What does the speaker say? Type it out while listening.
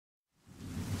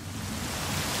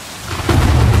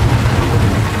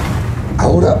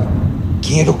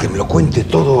Quiero que me lo cuente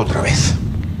todo otra vez.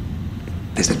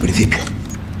 Desde el principio.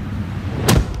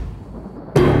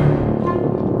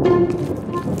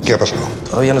 ¿Qué ha pasado?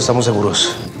 Todavía no estamos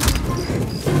seguros.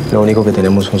 Lo único que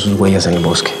tenemos son sus huellas en el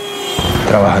bosque.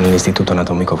 Trabaja en el Instituto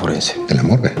Anatómico Forense. ¿En la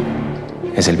morgue?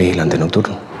 Es el vigilante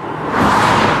nocturno.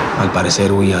 Al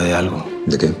parecer huía de algo.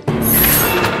 ¿De qué?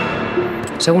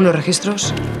 Según los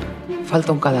registros,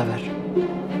 falta un cadáver.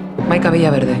 Maika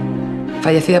Villaverde,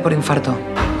 fallecida por infarto.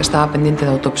 Estaba pendiente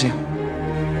de autopsia.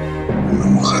 Una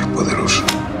mujer poderosa.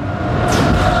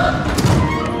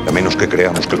 A menos que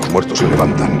creamos que los muertos se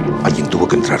levantan, alguien tuvo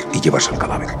que entrar y llevarse el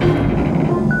cadáver.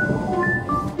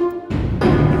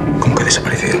 ¿Cómo que ha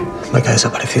desaparecido? Maika ha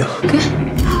desaparecido. ¿Qué?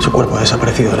 Su cuerpo ha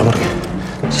desaparecido de la morgue.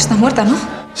 Está muerta, ¿no?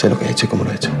 Sé lo que he hecho y cómo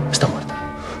lo he hecho. Está muerta.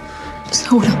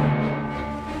 Seguro.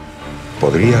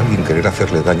 ¿Podría alguien querer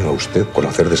hacerle daño a usted con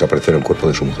hacer desaparecer el cuerpo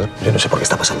de su mujer? Yo no sé por qué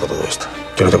está pasando todo esto.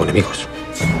 Yo no tengo enemigos.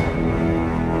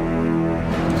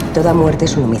 Toda muerte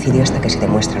es un homicidio hasta que se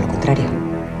demuestra lo contrario.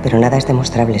 Pero nada es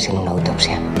demostrable sin una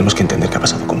autopsia. Tenemos que entender qué ha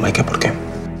pasado con Maika. ¿Por qué?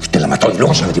 Usted la mató y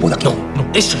luego se la llevó de aquí. No,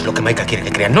 eso es lo que Maika quiere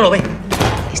que crean. ¿No lo ve?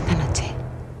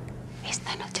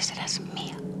 Esta noche serás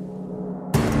mía.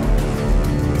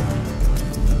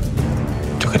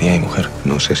 Yo quería a mi mujer.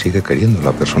 No se sigue queriendo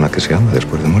la persona que se ama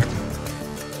después de muerta.